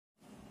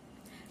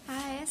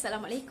Hai,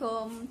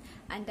 Assalamualaikum.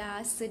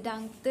 Anda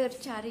sedang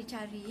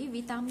tercari-cari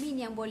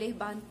vitamin yang boleh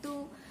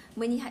bantu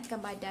menyihatkan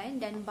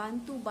badan dan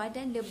bantu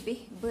badan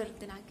lebih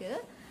bertenaga.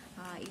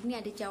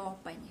 Ini ada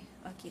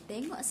jawapannya. Okey,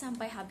 tengok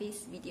sampai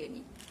habis video ni.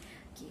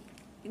 Okey,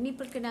 ini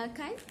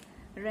perkenalkan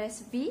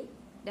Resv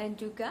dan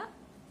juga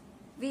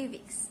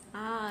Vivix.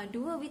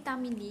 Dua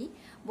vitamin ni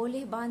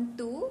boleh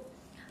bantu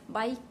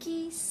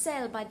baiki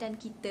sel badan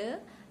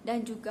kita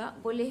dan juga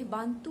boleh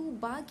bantu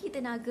bagi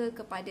tenaga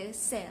kepada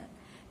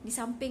sel. Di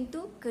samping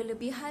tu,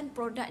 kelebihan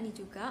produk ni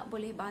juga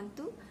boleh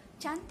bantu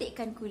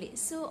cantikkan kulit.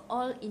 So,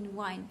 all in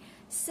one.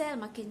 Sel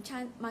makin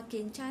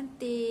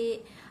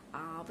cantik.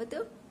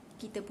 Betul?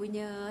 Kita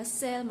punya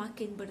sel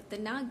makin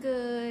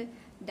bertenaga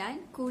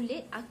dan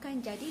kulit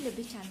akan jadi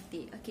lebih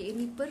cantik. Okey,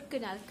 ini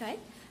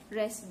perkenalkan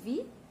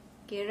Resv.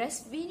 Okey,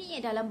 Resv ni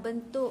dalam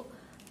bentuk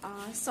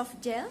soft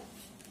gel.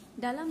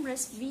 Dalam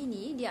Resv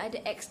ni dia ada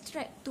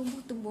ekstrak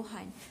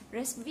tumbuh-tumbuhan.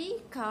 Resv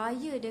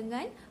kaya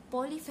dengan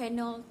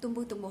polifenol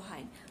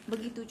tumbuh-tumbuhan.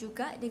 Begitu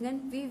juga dengan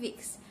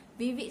Vivix.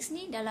 Vivix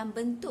ni dalam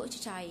bentuk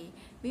cecair.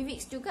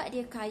 Vivix juga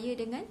dia kaya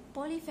dengan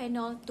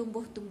polifenol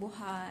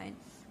tumbuh-tumbuhan.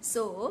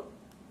 So,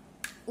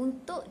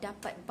 untuk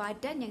dapat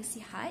badan yang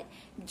sihat,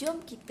 jom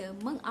kita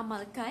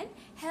mengamalkan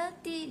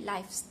healthy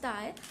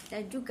lifestyle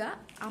dan juga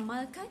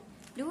amalkan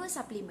dua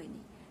suplemen ni,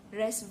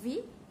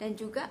 Resv dan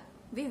juga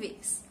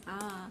Vivix.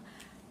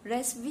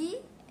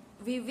 Resv,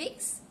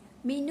 Vivix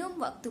minum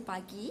waktu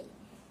pagi,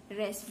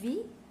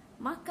 Resv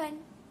makan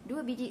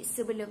 2 biji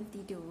sebelum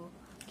tidur.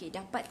 Okey,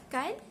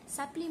 dapatkan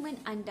suplemen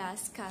anda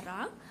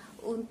sekarang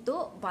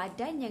untuk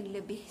badan yang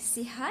lebih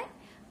sihat,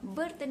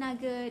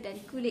 bertenaga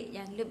dan kulit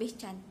yang lebih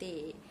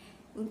cantik.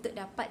 Untuk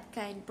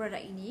dapatkan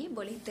produk ini,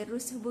 boleh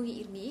terus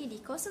hubungi Irni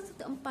di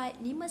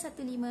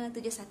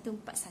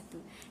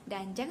 014-515-7141.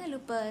 Dan jangan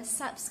lupa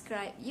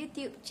subscribe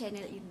YouTube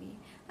channel Irni.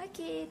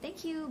 Okey,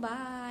 thank you.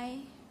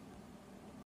 Bye.